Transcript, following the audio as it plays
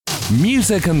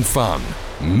Music and fun.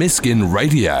 Miskin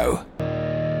Radio.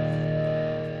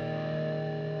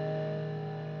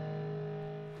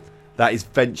 That is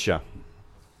Venture.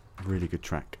 Really good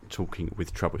track, Talking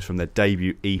with Trouble. It's from their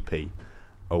debut EP,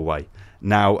 Away.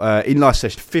 Now, in last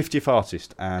session, 50th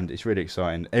artist, and it's really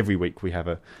exciting. Every week we have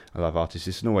a live artist.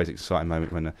 It's an always exciting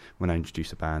moment when I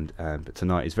introduce a band, but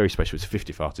tonight is very special. It's a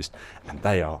 50th artist, and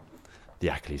they are the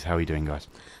Ackerleys. How are you doing, guys?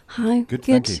 Hi. Good.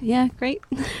 Good. Thank you. Yeah, great.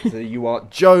 So you are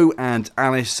Joe and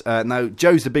Alice. No,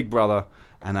 Joe's the big brother,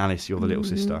 and Alice, you're the little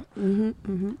sister.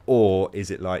 Or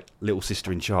is it like little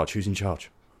sister in charge? Who's in charge?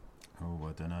 Oh,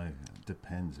 I don't know. It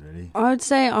depends, really. I would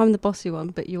say I'm the bossy one,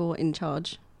 but you're in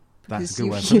charge. That's a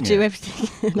good way of You putting do it.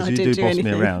 everything, and I You don't do do boss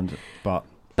anything. me around,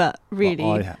 but really,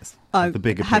 I have the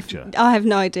bigger picture. I have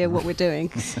no idea what we're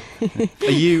doing. Are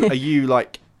you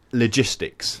like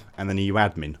logistics, and then are you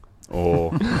admin,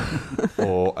 or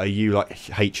are you like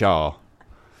HR,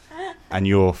 and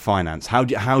you're finance? How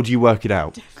do you work it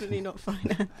out? Definitely not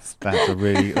finance. That's a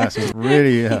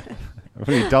really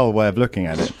dull way of looking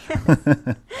at it.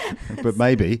 But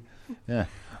maybe, yeah.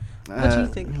 What do you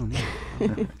think?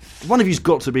 One of you's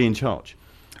got to be in charge.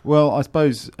 Well, I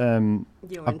suppose You're in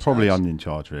I'm charge. in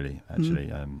charge, really. Actually,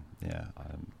 yeah.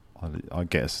 I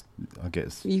guess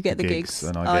You get the gigs.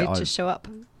 and I just show up.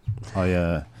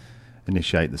 I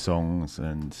initiate the songs,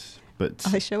 but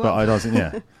I show but up. I doesn't.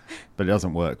 Yeah, but it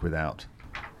doesn't work without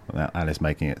Alice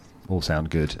making it all sound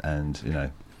good and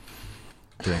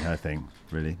doing her thing,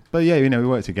 really. But yeah, we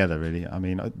work together, really. I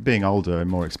mean, being older and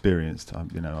more experienced,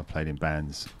 I've played in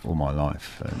bands all my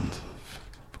life and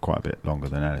for quite a bit longer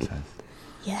than Alice has.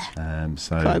 Yeah.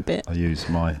 So Quite a bit. I use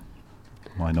my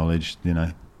knowledge,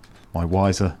 my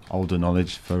wiser, older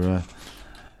knowledge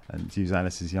and use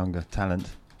Alice's younger talent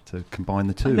to combine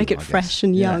the two. Make it I guess. fresh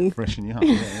and young. Yeah, fresh and young.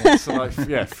 Yeah. So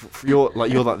you're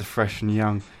like the fresh and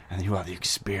young, and you are the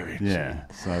experience. Yeah,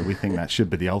 so we think that should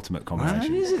be the ultimate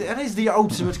combination. That is the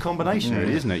ultimate combination,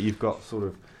 really, isn't it? You've got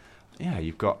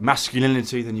you've got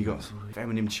masculinity, then you've got sort of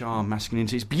feminine charm,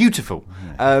 masculinity. It's beautiful.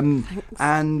 Yeah.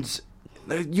 And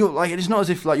you're like, it's not as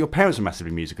if like your parents are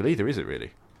massively musical either, is it?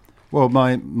 Really? Well,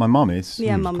 my mum is.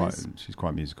 Yeah, mum is. She's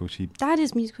quite musical. Dad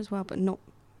is musical as well, but not.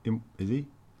 Is he?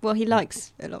 Well, he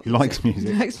likes a lot. He likes music.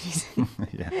 He likes music.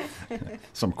 Yeah,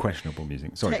 some questionable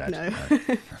music. Sorry, Techno.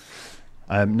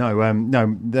 Dad.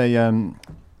 No. They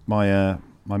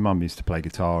my mum used to play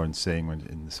guitar and sing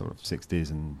in the sort of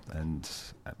 60s and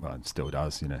well, it still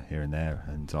does, here and there.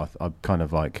 And I kind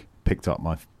of like picked up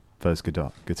my first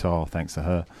guitar thanks to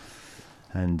her.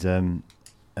 And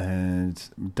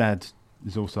Dad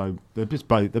is also they're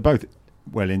both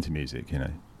well into music,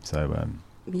 So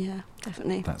Yeah,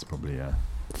 definitely. that's probably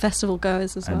Festival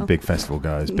goers as and well. big festival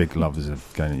goers, big lovers of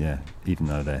going. Yeah, even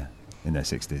though they're in their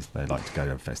 60s, they like to go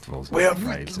to festivals. And Well,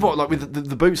 raves what and- like with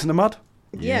the boots in the mud?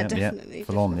 Yeah, definitely.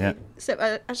 full on, yeah. So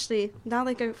actually, now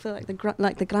they go for like the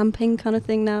glamping kind of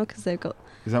thing now because they've got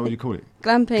Is that what you call it?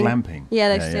 glamping. Glamping. Yeah,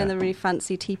 they stay in the really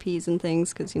fancy teepees and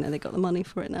things because they got the money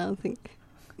for it now. I think.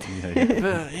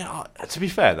 Yeah. To be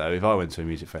fair though, if I went to a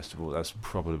music festival, that's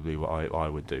probably what I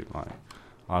would do. Like,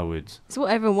 I would. It's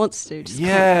what everyone wants to do. Just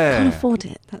Yeah. can't afford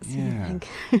it. That's the Yeah. thing.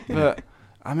 But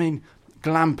I mean,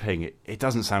 glamping. It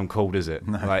doesn't sound cool, does it?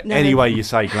 No. Like No. any way you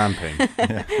say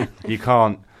glamping, you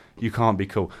can't be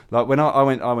cool. Like when I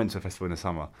went to a festival in the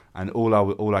summer, and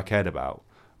all I cared about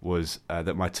was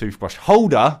that my toothbrush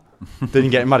holder didn't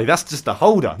get muddy. That's just the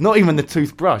holder, not even the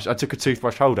toothbrush. I took a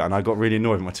toothbrush holder, and I got really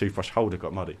annoyed when my toothbrush holder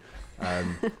got muddy.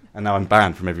 And now I'm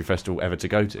banned from every festival ever to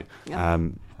go to.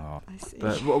 I see.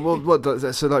 But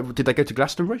so like, did they go to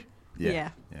Glastonbury? Yeah.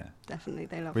 Yeah. Definitely,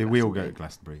 they love. We all go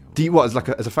Glastonbury. to Glastonbury. Do you as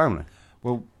a family?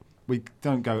 Well, we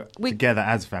don't go together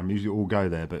as a family. We usually all go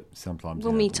there, but sometimes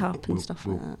We'll meet up and stuff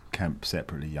like we'll that. camp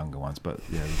separately, younger ones, but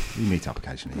yeah, we meet up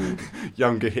occasionally.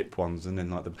 Younger hip ones, and then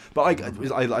like the. But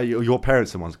your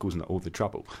parents are the ones causing all the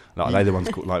trouble. Like are they the ones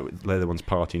they're the ones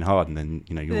partying hard, and then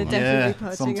you're They're like, definitely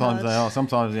partying sometimes hard. they are.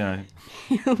 Sometimes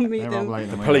You'll meet they're them. up late.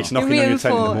 the police knocking on your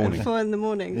tent in the morning. 4 in the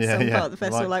morning. Yeah, some yeah. part of the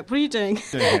festival, Like- what are you doing?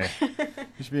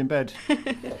 You should be in bed.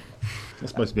 They're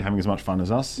supposed to be having as much fun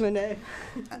as us. I know.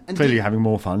 Clearly, you're having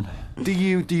more fun. Do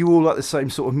you all like the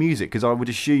same sort of music? Because I would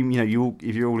assume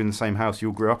if you're all in the same house, you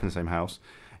all grew up in the same house.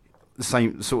 The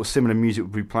same sort of similar music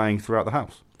would be playing throughout the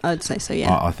house. I'd say so.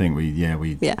 Yeah. I think we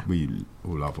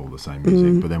all love all the same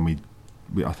music, but then we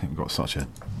I think we've got such a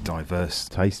diverse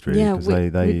taste, really. Yeah, 'cause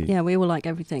we all like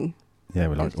everything. Yeah,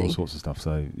 we like everything. all sorts of stuff.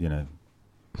 So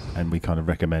and we kind of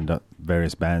recommend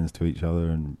various bands to each other,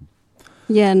 and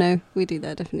Yeah, no, we do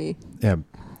that definitely. yeah,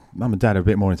 Mum and Dad are a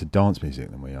bit more into dance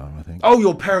music than we are, I think. Oh,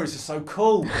 your parents are so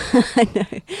cool. I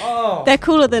know. Oh, They're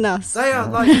cooler than us. they are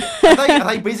like. Are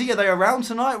they busy? Are they around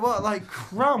tonight? What, like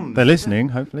crumbs? They're listening,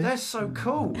 hopefully. They're so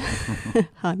cool.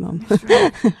 Hi, Mum.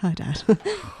 Hi, Dad.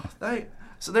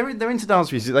 They're into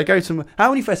dance music. They go to how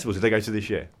many festivals did they go to this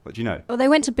year? What do you know? Well, they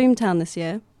went to Boomtown this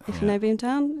year. If you know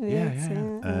Boomtown.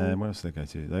 Yeah. What else did they go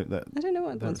to? I don't know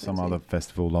what There ones was some they went other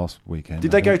festival last weekend.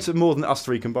 Did they go to more than us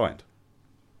three combined?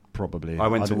 Probably. I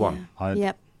went to didn't- one.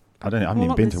 Yep. I don't know. I haven't Well, even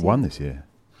not been this to one year. this year.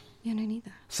 Yeah, no,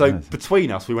 neither. So Yes.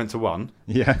 between us, we went to one,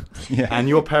 Yeah. and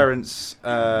your parents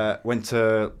went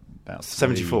to. About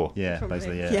 74. 3. Yeah, Probably.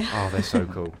 basically, yeah. Oh, they're so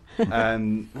cool.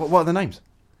 What are the names?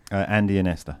 Andy and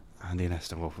Esther. Andy and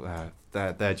Esther. Well,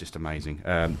 they're just amazing.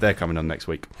 They're coming on next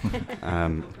week.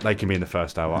 They can be in the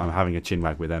first hour. I'm having a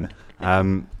chinwag with them.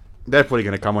 They're probably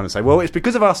going to come on and say, "Well, it's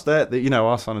because of us that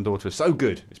our son and daughter are so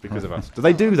good. It's because of us." Do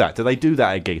they do that? Do they do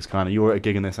that at gigs? Kind of, you're at a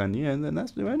gig and they're saying, "Yeah, and then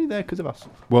they're only there because of us."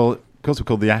 Well, because we're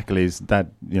called the Ackerleys, Dad,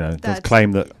 does Dad,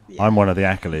 claim that yeah. I'm one of the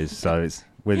Ackerleys, so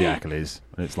we're the Ackerleys,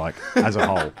 and it's like as a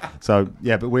whole. So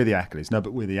yeah, but we're the Ackerleys. No,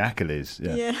 but we're the Ackerleys.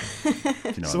 Yeah. Yeah. Do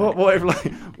you know So what I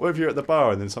mean? what if you're at the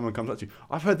bar and then someone comes up to you?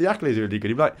 I've heard the Ackerleys are really good.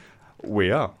 You'd be like, "We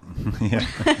are. Yeah.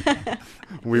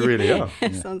 We really are."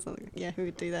 Sounds like who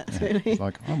would do that? Yeah. Really? It's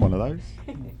like I'm one of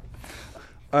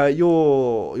those.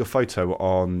 Your photo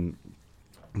on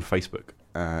Facebook,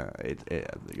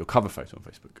 your cover photo on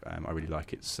Facebook, I really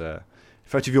like. It's a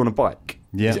photo of you on a bike.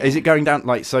 Yeah. Is it going down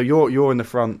like so? You're in the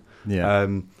front. Yeah.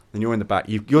 And you're in the back.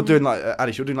 You're doing like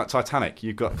Alice. You're doing like Titanic.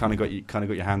 You've got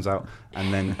your hands out,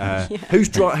 and then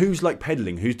who's like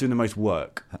pedaling? Who's doing the most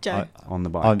work Joe. on the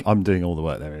bike? I'm doing all the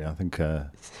work there. Really. I think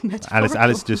Metaphorical.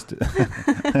 Alice just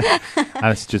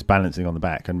Alice is just balancing on the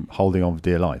back and holding on for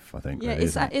dear life. I think. Yeah, really,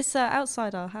 it's isn't it? it's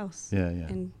outside our house. Yeah, yeah.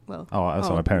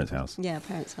 Outside my parents' house. Yeah,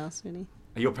 parents' house, really.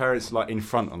 Are your parents like in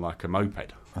front on like a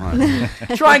moped? Right.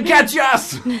 Try and catch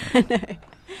us!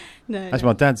 No. Actually,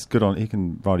 my dad's good on. He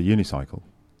can ride a unicycle.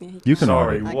 Yeah, You can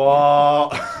Sorry, ride it.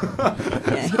 what?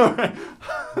 Yeah. Sorry.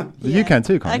 You can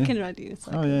too, can't I you? can ride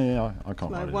unicycle. Oh yeah. I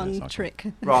can't My ride a one unicycle. trick.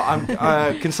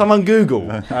 Right, can someone Google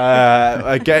get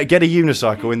a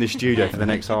unicycle in the studio for the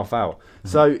next half hour?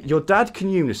 So your dad can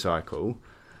unicycle.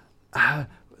 How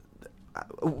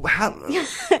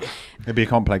Maybe he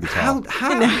can't play guitar.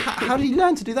 how did he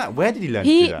learn to do that? Where did he learn to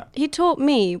do that? He taught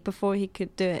me before he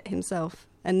could do it himself,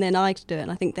 and then I could do it.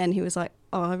 And I think then he was like,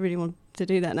 "Oh, I really want to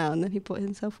do that now," and then he put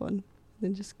himself on,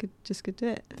 and just could do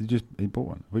it. He bought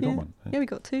one. We got one. Yeah, we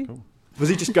got two. Cool. Was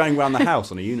he just going around the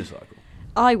house on a unicycle,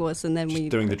 I was, and then just we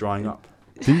doing the drying up?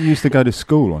 Didn't you used to go to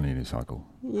school on a unicycle?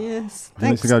 Yes, You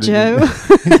used thanks, to go to- Joe. You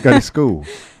used to go to school,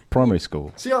 primary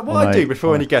school. See, what I do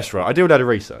before any guests, right? I do a load of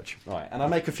research, right, and I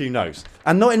make a few notes.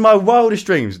 And not in my wildest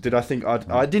dreams did I think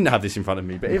I didn't have this in front of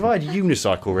me. But if I had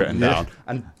unicycle written down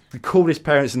and the coolest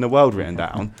parents in the world written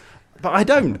down. But I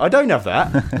don't have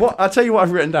that. I'll tell you what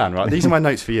I've written down, right? These are my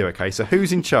notes for you, okay? So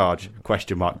who's in charge? ?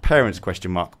 Parents ?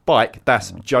 Bike, that's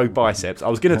Joe Biceps. I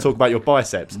was going to talk about your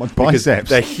biceps. My because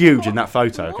biceps? They're huge in that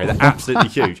photo, okay? They're absolutely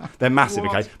huge. They're massive,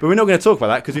 okay? But we're not going to talk about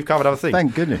that because we've covered other things.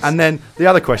 Thank goodness. And then the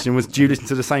other question was, do you listen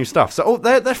to the same stuff? So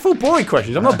they're full boring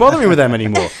questions. I'm not bothering with them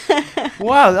anymore.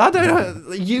 Wow, I don't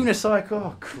know. Unicycle.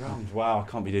 Oh, crumbs. Wow,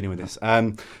 I can't be dealing with this.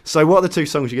 So what are the two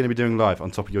songs you're going to be doing live on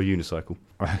top of your unicycle?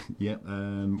 Yeah,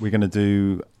 we're going to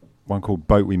do one called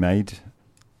Boat We Made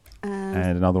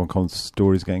and another one called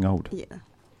Stories Getting Old. Yeah.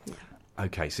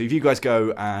 Okay, so if you guys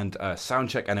go and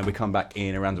sound check, and then we come back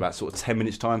in around about sort of 10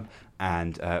 minutes time,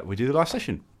 and we do the live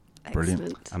session. Brilliant.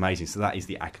 Excellent. Amazing. So that is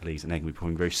the Ackerleys, and they're going to be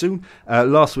performing very soon.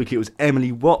 Last week it was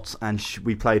Emily Watts, and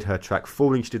we played her track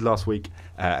Falling, she did last week,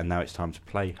 and now it's time to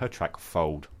play her track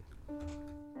Fold.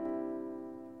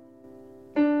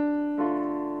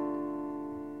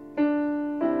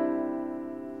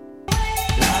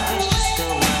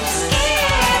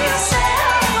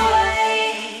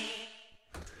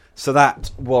 So that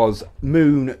was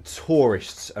Moon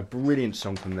Tourists, a brilliant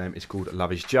song from them. It's called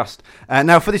Love Is Just.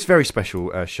 Now, for this very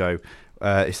special show,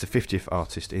 it's the 50th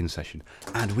artist in session,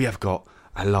 and we have got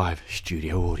a live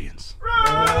studio audience.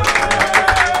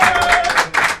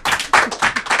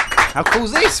 How cool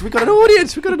is this? We've got an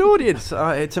audience.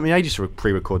 It took me ages to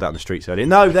pre-record that on the streets earlier.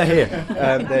 No, they're here.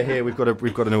 They're here. We've got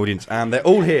an audience, and they're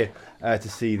all here to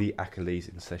see the Ackerleys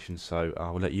in session. So I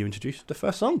will let you introduce the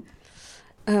first song.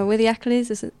 We're the Ackerleys.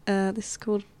 This is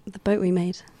called The Boat We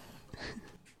Made.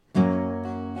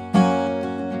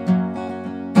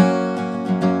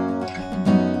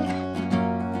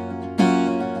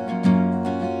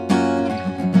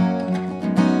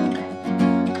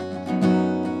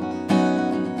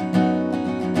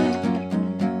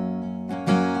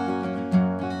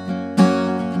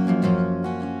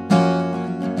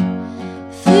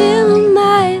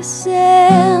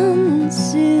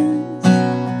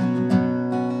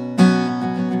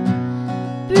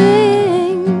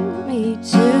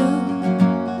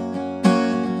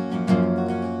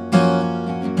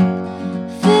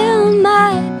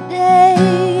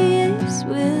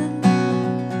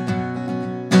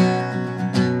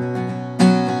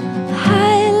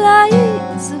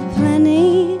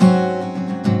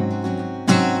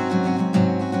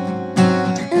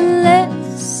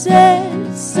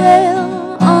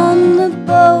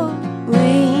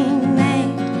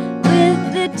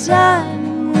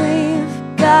 time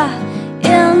we've got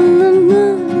in the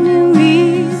money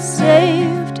we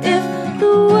saved. If the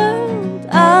world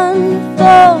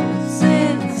unfolds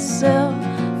itself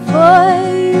for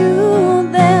you,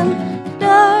 then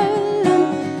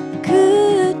darling,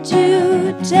 could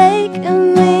you take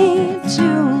me to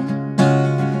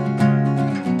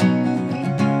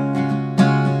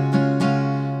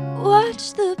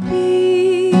watch the people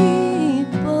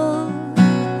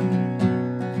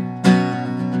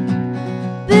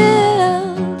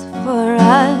build for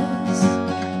us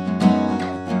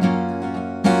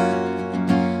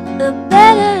a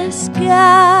better skyline,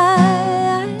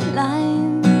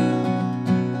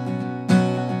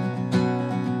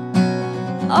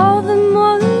 all the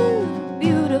more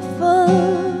beautiful.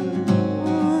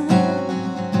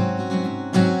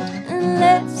 And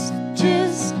let's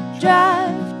just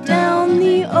drive down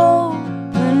the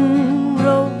open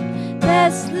road,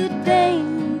 past the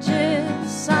danger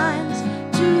signs,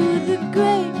 to the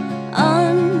great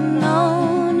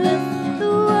unknown. If the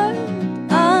world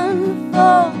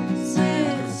unfolds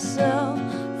itself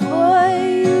for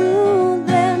you,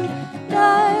 then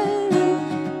darling,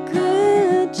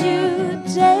 could you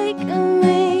take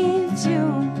me to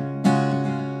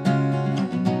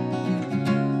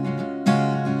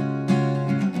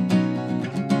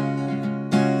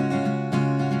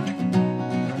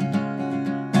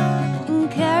and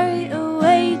carry a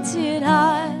weighted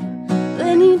heart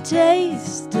when you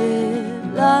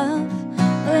tasted love,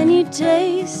 when you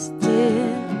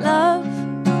tasted love,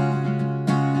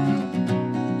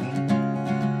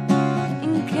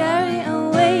 and carry a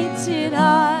weighted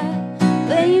heart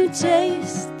when you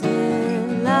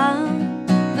tasted love,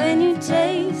 when you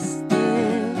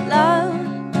tasted love,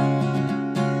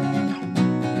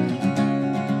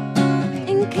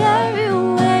 and carry a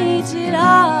weighted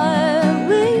heart.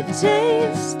 We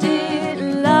tasted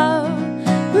love,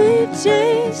 we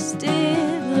tasted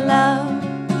love,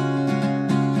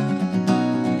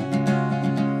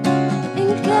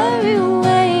 and carry a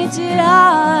weighted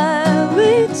heart.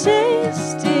 We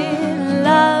tasted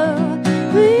love,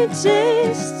 we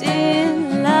tasted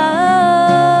love.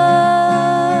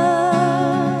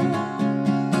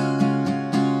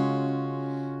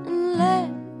 And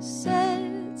let's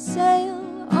set sail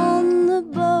on the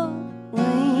boat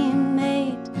we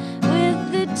made,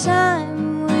 with the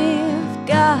time we've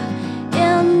got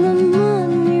and the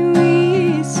money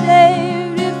we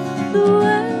saved. If the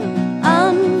world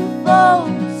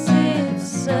unfolds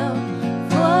itself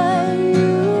for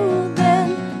you, then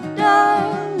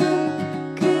darling,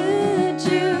 could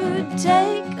you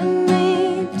take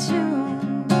me to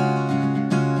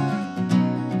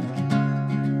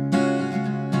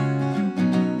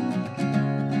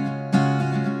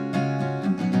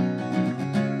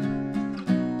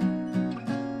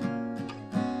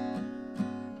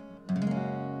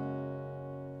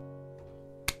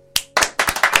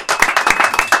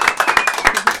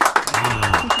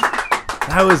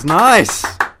That was nice.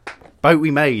 Boat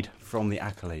We Made from the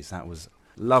Ackerleys. That was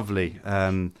lovely.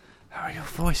 Oh, your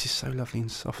voice is so lovely and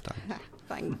soft, Anne.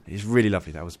 Thanks. It's really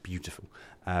lovely. That was beautiful.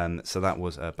 So that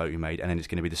was Boat We Made, and then it's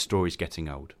going to be The Story's Getting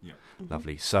Old. Yeah.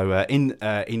 Lovely. So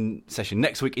in session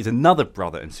next week is another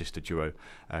brother and sister duo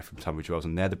from Tunbridge Wells,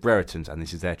 and they're the Brereton's, and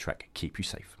this is their track, Keep You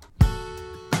Safe.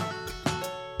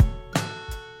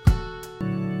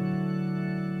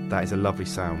 That is a lovely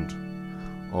sound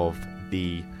of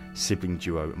the sibling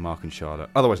duo Mark and Charlotte,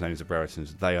 otherwise known as the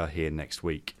Breretons. They are here next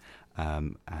week,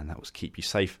 and that was Keep You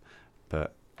Safe.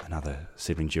 But another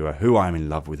sibling duo who I'm in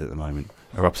love with at the moment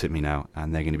are opposite me now,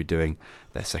 and they're going to be doing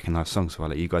their second live song, so I'll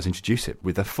let you guys introduce it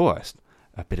with first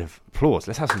a bit of applause.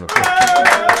 Let's have some applause.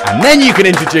 And then you can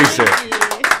introduce it.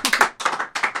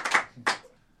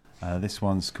 This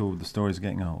one's called The Story's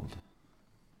Getting Old.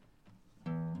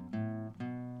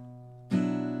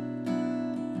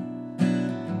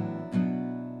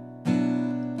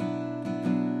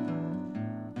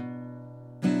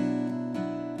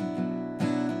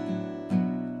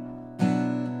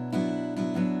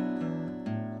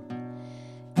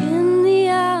 in the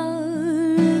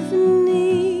hour of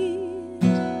need,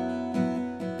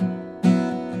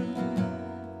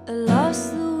 I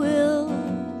lost the will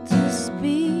to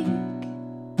speak.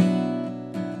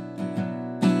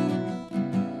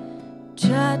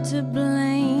 Tried to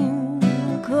blame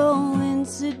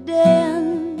coincidence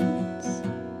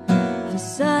for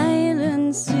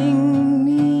silencing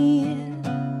me.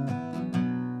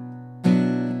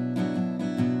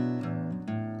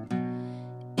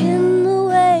 In the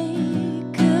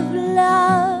wake of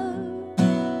love,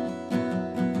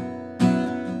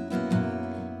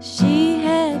 she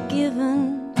had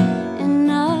given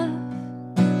enough.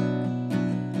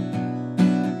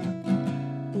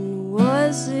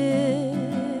 was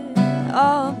it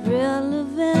of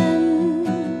relevance?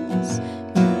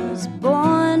 It was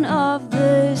born of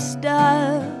the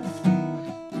stuff.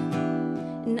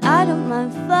 And I don't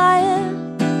mind fire,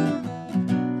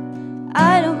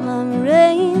 I don't mind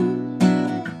rain.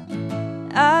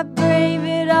 I brave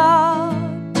it all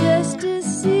just to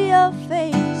see your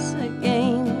face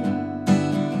again.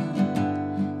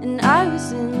 And I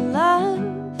was in love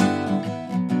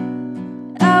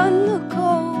out in the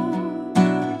cold.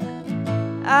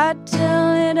 I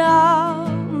tell it all,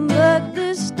 but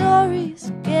the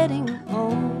story's getting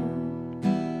old.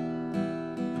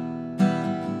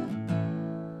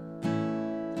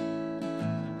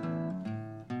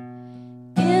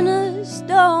 In a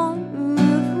storm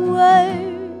of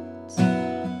words,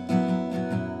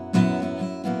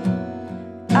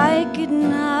 I could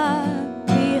not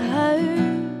be heard.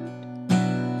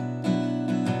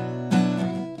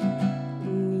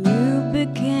 You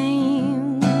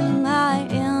became my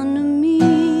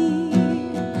enemy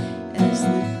as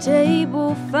the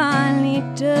table finally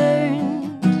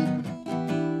turned.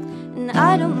 And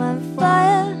I don't mind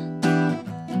fire,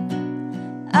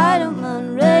 I don't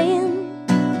mind rain.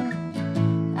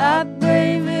 I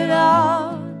brave it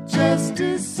all just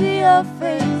to see your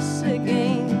face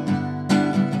again.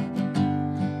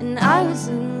 And I was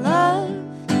in love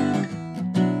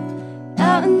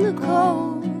out in the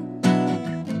cold.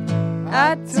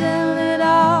 I tell it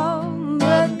all,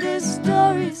 but this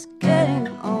story's getting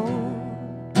old.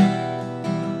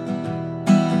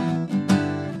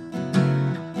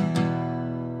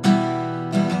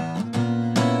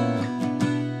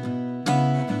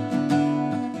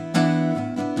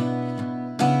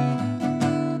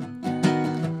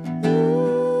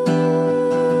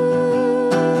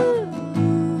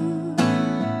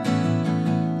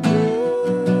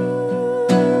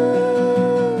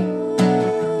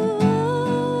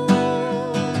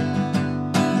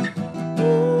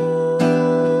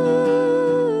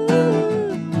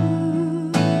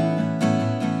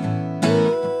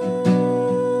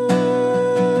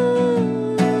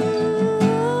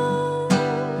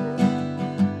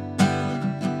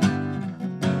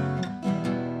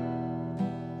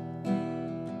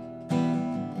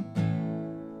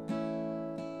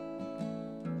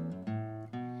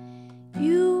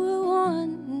 You were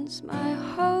once my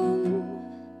home,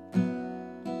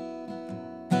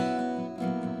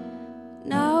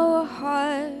 now a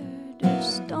heart of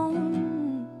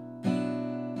stone.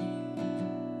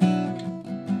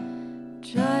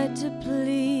 Tried to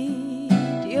plead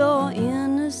your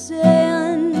innocence,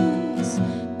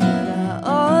 but I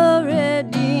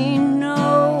already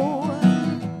know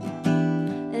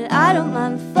that I don't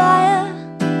mind fire,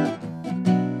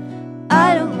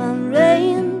 I don't mind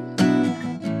rain.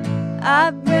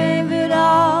 I brave it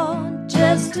all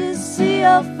just to see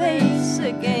your face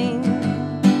again.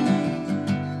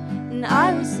 And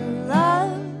I was in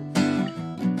love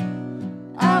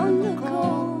out in the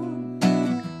cold.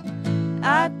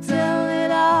 I tell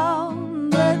it all,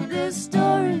 but this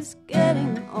story's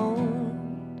getting old.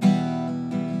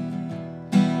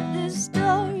 This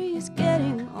story's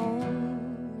getting old.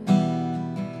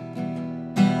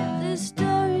 This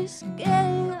story's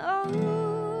getting old.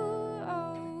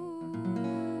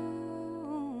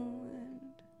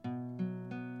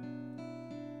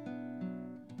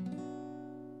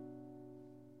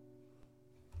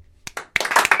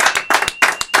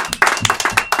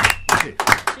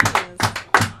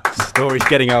 Story's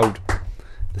getting old.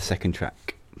 The second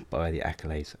track by the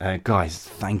Ackerleys. Guys,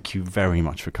 thank you very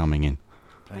much for coming in.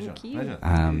 Thank you. Pleasure.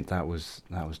 That was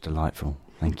delightful.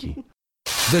 Thank you.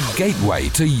 The gateway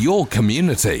to your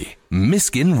community.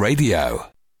 Miskin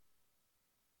Radio.